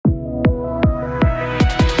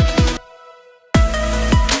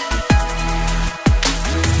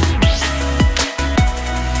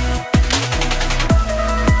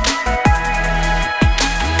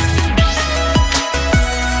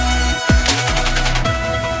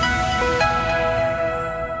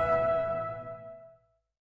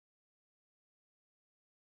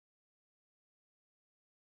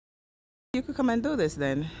You could come and do this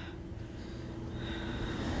then.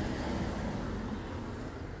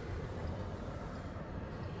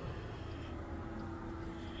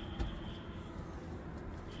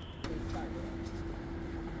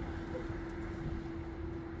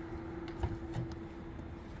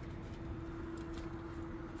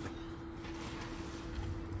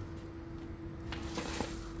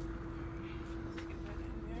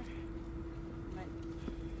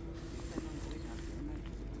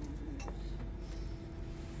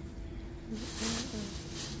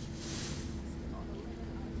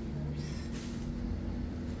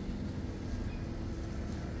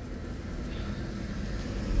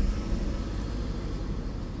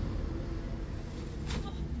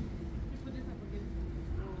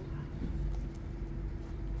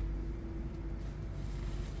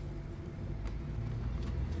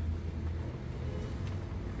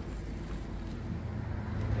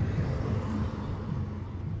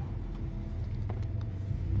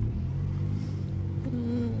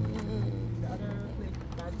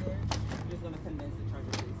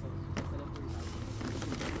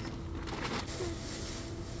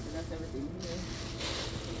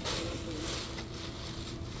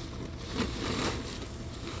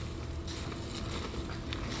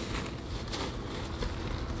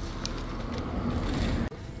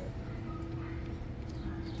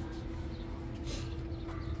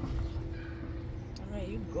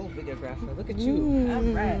 Go videographer. Look at you. All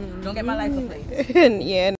right. Don't get my license plate.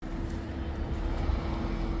 Yeah.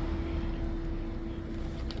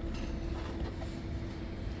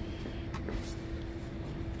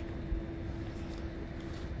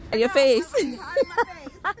 Your face.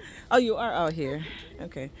 Oh, you are out here.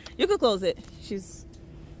 Okay. You could close it. She's.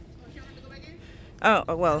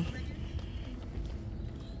 Oh, well.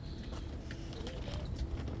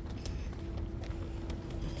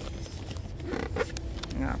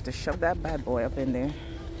 I have to shove that bad boy up in there.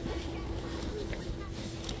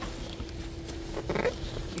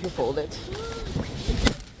 You can fold it.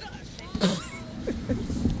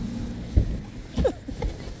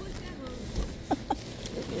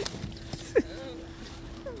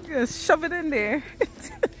 Just shove it in there.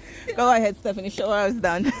 Go ahead, Stephanie. Show her I was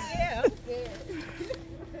done. Yeah, I'm scared.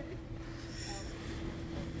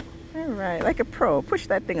 All right, like a pro. Push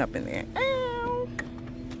that thing up in there.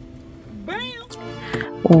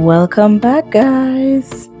 Welcome back,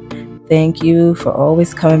 guys. Thank you for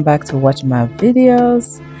always coming back to watch my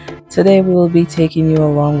videos. Today we will be taking you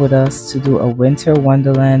along with us to do a winter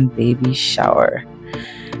wonderland baby shower.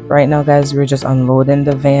 Right now, guys, we're just unloading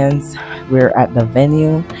the vans. We're at the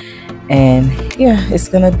venue, and yeah, it's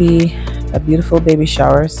gonna be a beautiful baby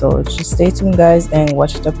shower, so just stay tuned, guys, and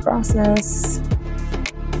watch the process.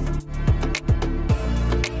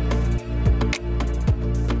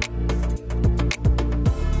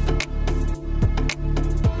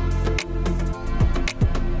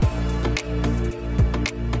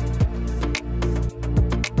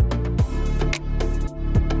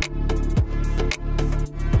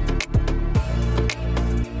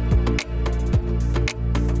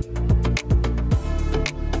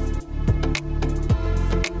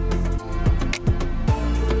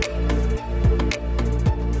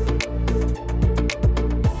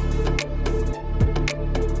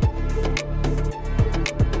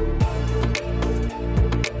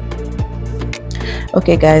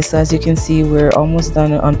 Okay, guys, so as you can see, we're almost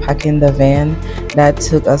done unpacking the van. That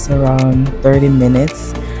took us around 30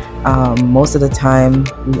 minutes. Most of the time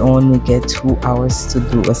we only get 2 hours to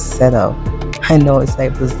do a setup. I know it's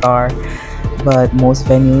like bizarre, but most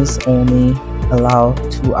venues only allow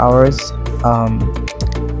 2 hours.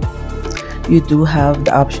 You do have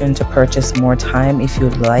the option to purchase more time if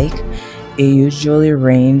you'd like. It usually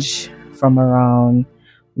range from around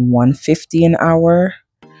 $150 an hour.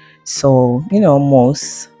 So, you know,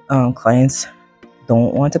 most clients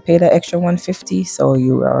don't want to pay the extra $150, so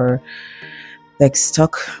you are like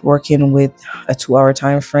stuck working with a 2-hour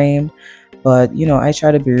time frame. But you know, I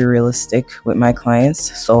try to be realistic with my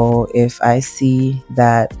clients, so if I see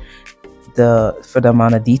that for the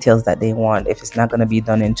amount of details that they want, if it's not going to be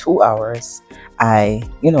done in 2 hours, I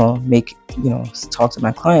talk to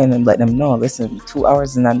my client and let them know, listen, 2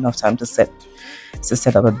 hours is not enough time to set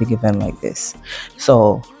up a big event like this.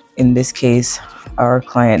 So in this case, our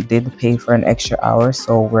client did pay for an extra hour,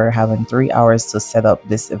 so we're having 3 hours to set up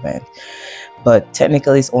this event. But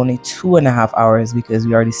technically it's only 2.5 hours because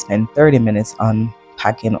we already spent 30 minutes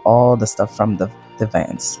unpacking all the stuff from the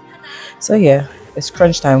vans. So yeah, it's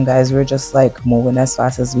crunch time, guys. We're just like moving as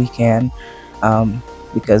fast as we can,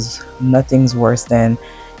 because nothing's worse than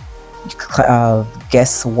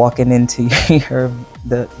guests walking into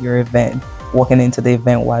your event walking into the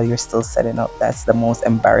event while you're still setting up. That's the most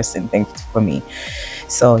embarrassing thing for me.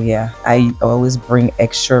 So yeah, I always bring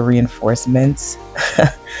extra reinforcements.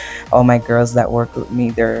 All my girls that work with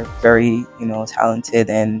me, they're very, talented,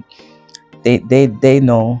 and they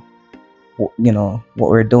know, what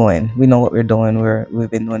we're doing. We know what we're doing. We've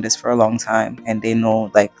been doing this for a long time, and they know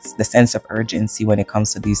like the sense of urgency when it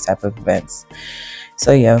comes to these type of events.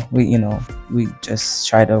 So yeah, we just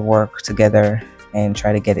try to work together and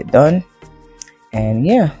try to get it done. And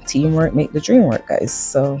yeah, teamwork make the dream work, guys.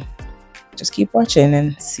 So just keep watching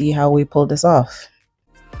and see how we pull this off.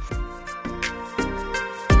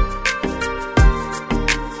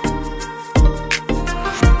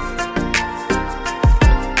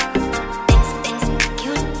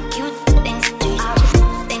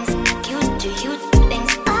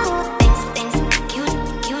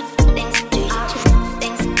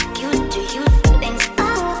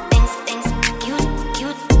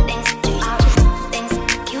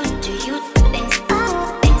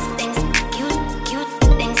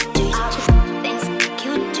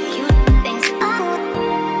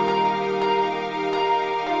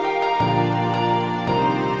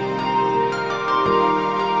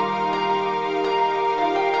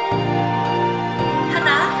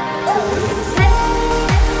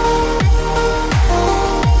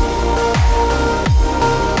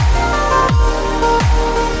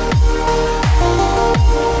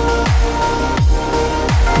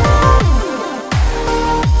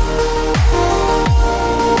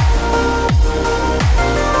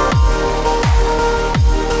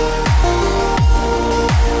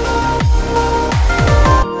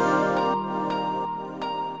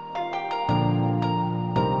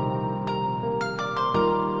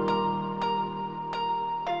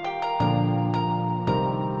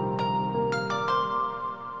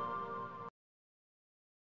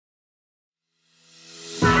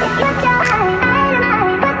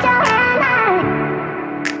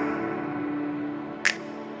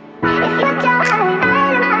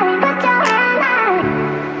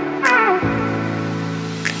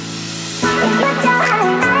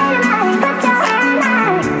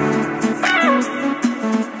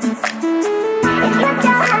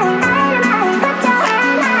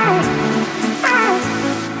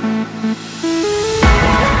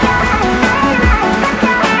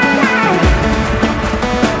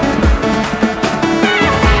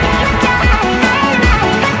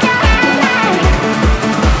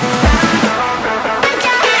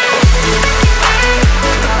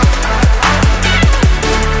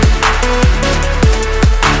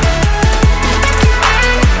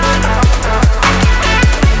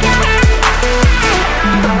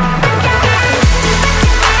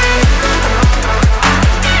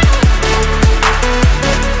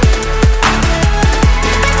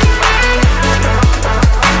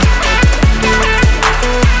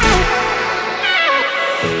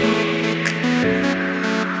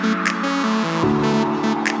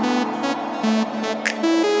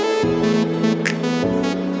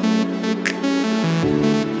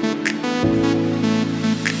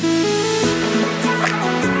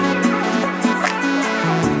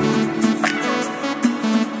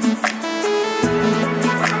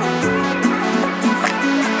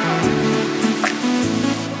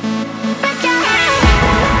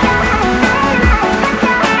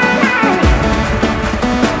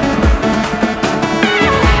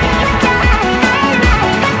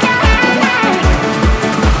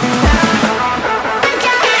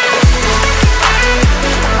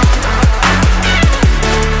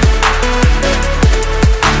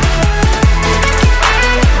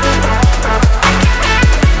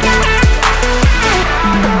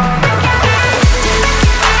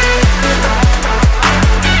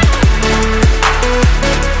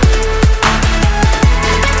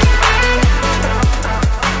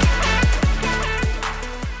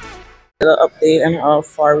 Little update on how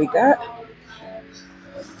far we got.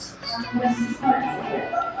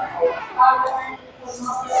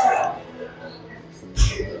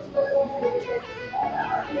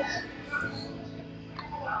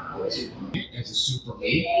 Into Super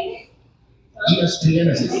League. ESPN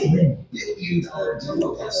has a $3 billion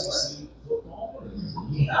deal with SEC football.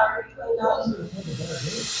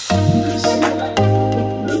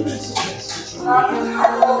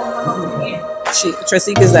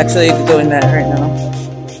 Trasique is actually doing that right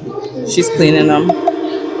now. She's cleaning them.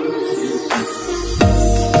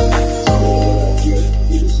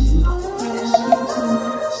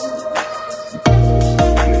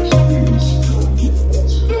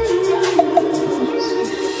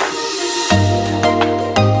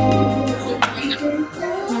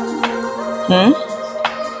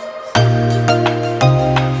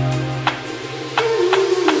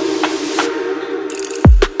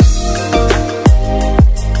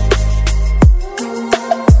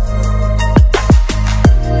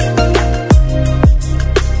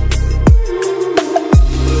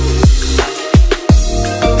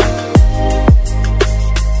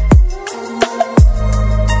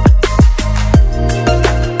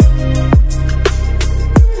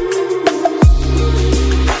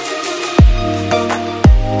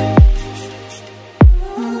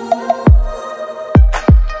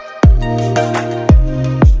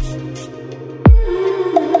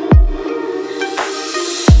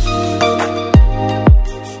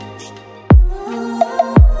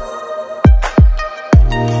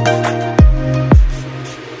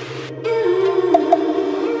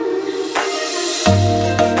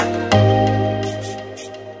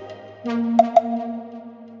 Okay,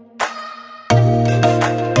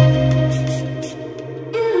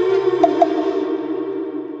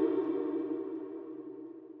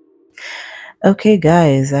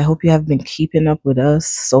 guys, I hope you have been keeping up with us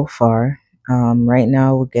so far. Right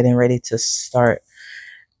now, we're getting ready to start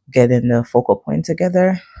getting the focal point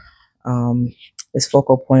together. Um, this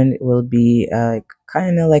focal point will be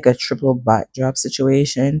kind of like a triple backdrop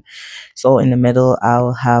situation. So in the middle,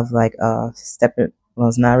 I'll have like a well,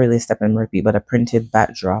 it's not really a step and repeat, but a printed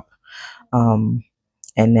backdrop. Um,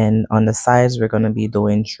 and then on the sides, we're going to be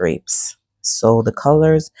doing drapes. So the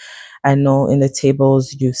colors, I know in the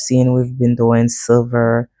tables you've seen we've been doing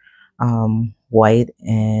silver, white,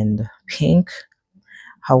 and pink.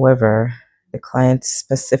 However, the client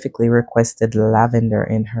specifically requested lavender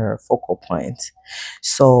in her focal point.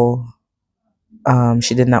 So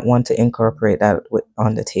she did not want to incorporate that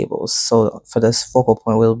on the tables. So for this focal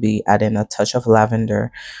point, we'll be adding a touch of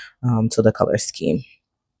lavender to the color scheme.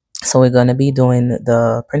 So we're going to be doing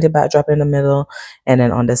the printed backdrop in the middle, and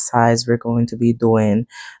then on the sides we're going to be doing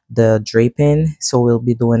the draping. So we'll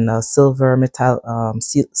be doing the silver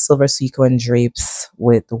silver sequin drapes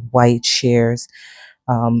with white shears,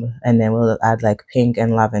 and then we'll add like pink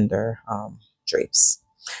and lavender drapes.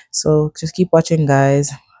 So just keep watching,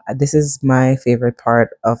 guys. This is my favorite part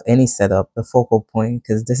of any setup, the focal point,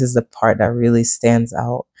 because this is the part that really stands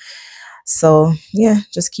out. So yeah,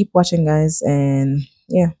 just keep watching, guys, and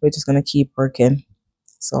yeah, we're just gonna keep working.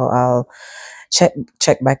 So I'll check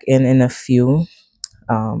back in a few,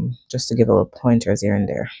 just to give a little pointers here and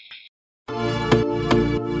there.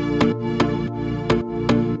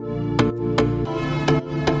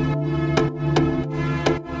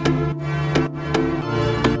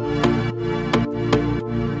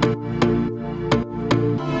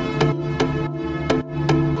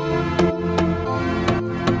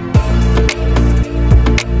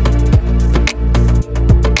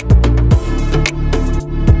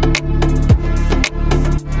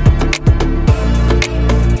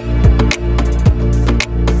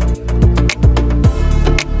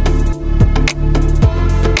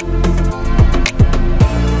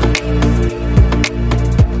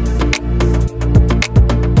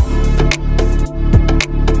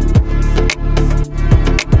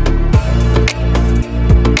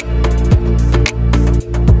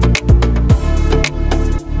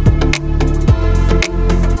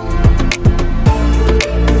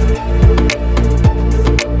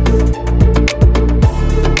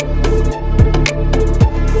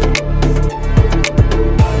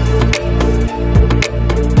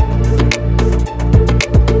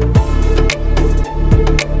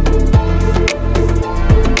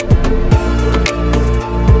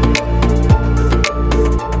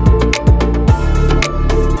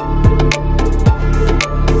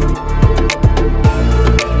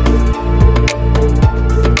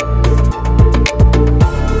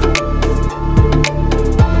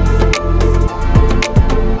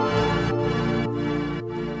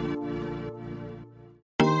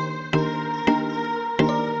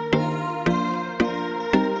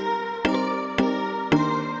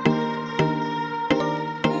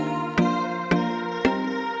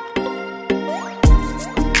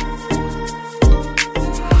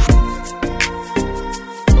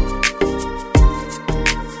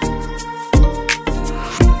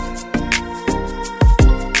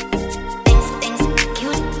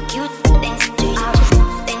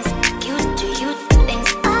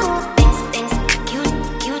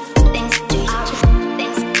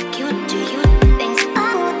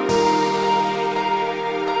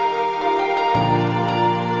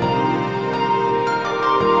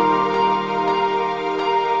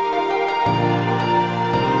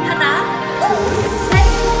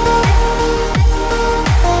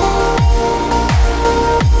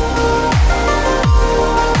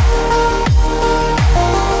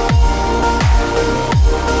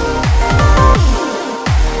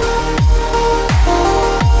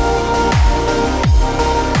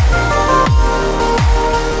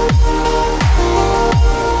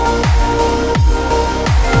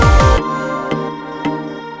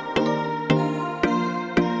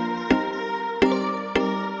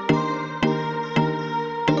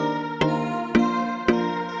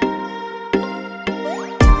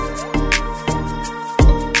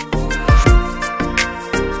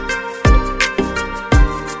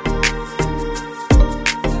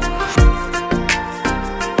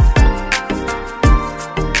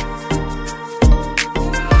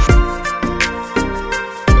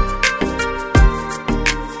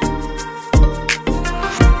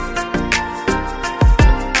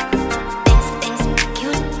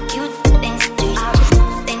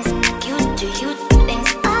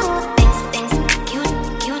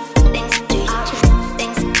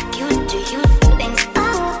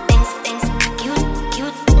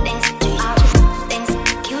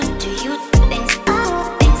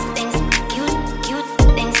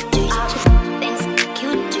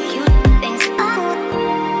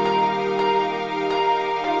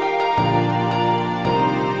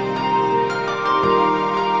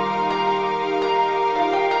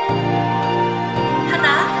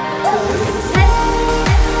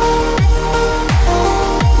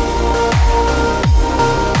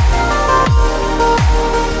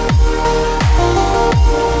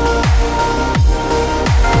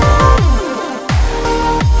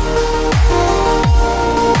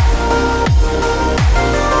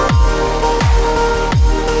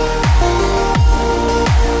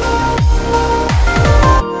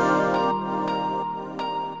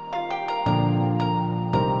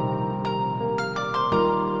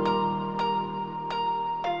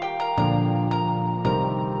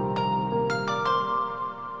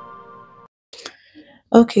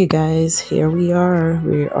 Okay, guys, here we are.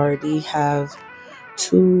 We already have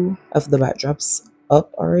two of the backdrops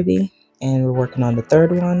up already, and we're working on the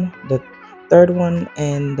third one. The third one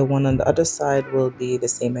and the one on the other side will be the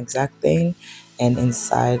same exact thing, and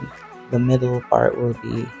inside the middle part will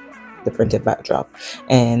be the printed backdrop.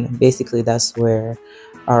 And basically, that's where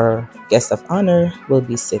our guest of honor will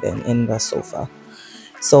be sitting in the sofa.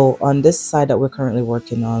 So on this side that we're currently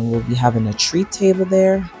working on, we'll be having a treat table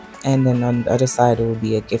there. And then on the other side, it will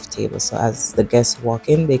be a gift table. So as the guests walk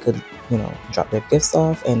in, they could, drop their gifts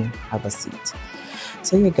off and have a seat.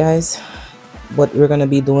 So yeah, guys, what we're gonna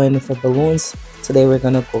be doing for balloons today, we're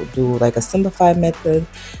gonna go do like a simplified method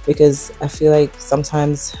because I feel like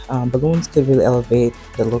sometimes balloons could really elevate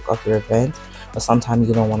the look of your event, but sometimes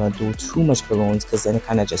you don't want to do too much balloons because then it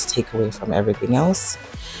kind of just take away from everything else.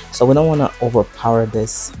 So we don't want to overpower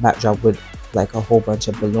this backdrop with like a whole bunch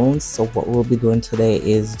of balloons. So what we'll be doing today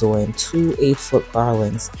is doing two 8-foot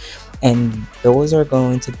garlands, and those are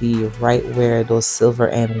going to be right where those silver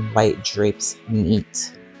and white drapes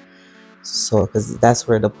meet. So because that's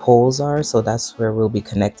where the poles are, so that's where we'll be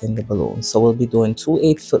connecting the balloons. So we'll be doing two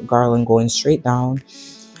 8-foot garland going straight down,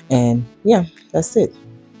 and yeah, that's it.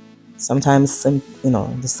 Sometimes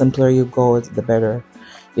the simpler you go, the better.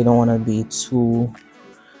 You don't want to be too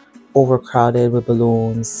overcrowded with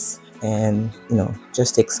balloons, and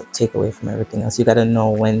just take away from everything else. You got to know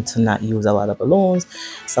when to not use a lot of balloons.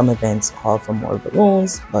 Some events call for more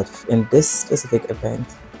balloons, but in this specific event,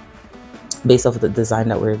 based off of the design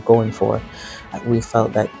that we're going for, we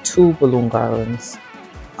felt that two balloon garlands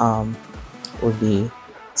would be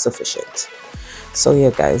sufficient. So yeah,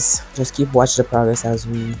 guys, just keep watching the progress as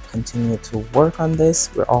we continue to work on this.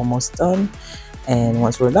 We're almost done, and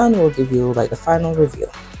once we're done, we'll give you like the final review.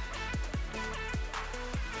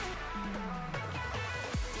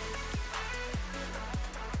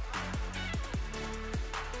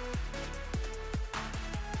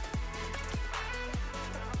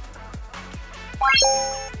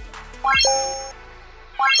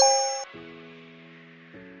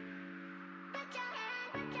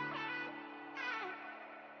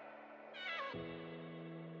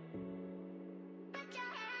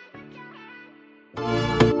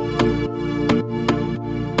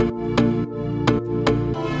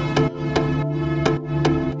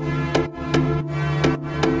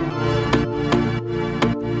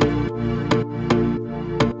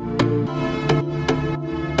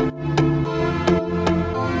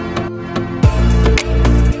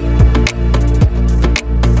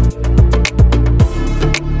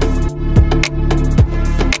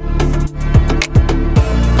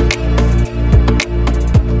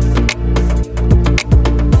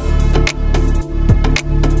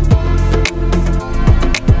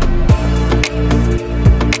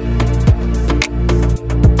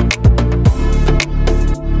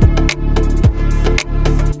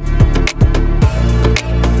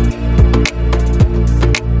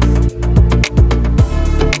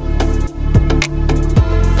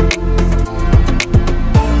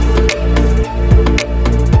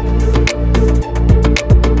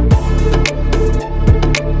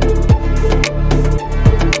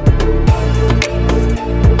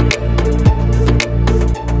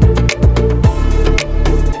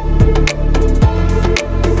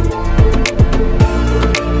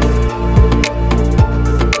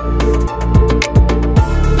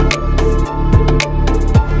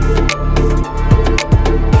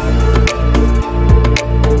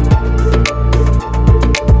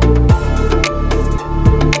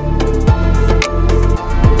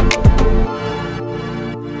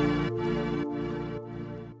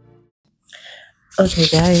 Okay,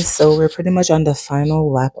 guys, so we're pretty much on the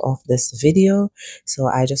final lap of this video. So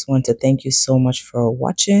I just want to thank you so much for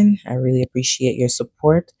watching. I really appreciate your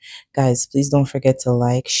support. Guys, please don't forget to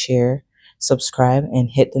like, share, subscribe,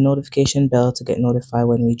 and hit the notification bell to get notified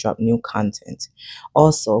when we drop new content.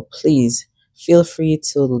 Also, please feel free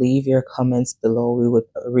to leave your comments below. We would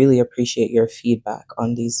really appreciate your feedback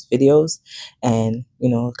on these videos, and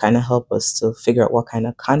kind of help us to figure out what kind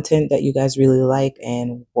of content that you guys really like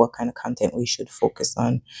and what kind of content we should focus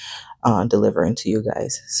on delivering to you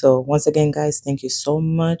guys. So once again, guys, thank you so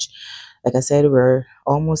much. Like I said, we're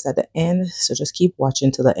almost at the end, so just keep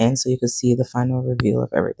watching to the end so you can see the final reveal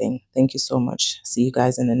of everything. Thank you so much. See you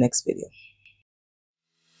guys in the next video.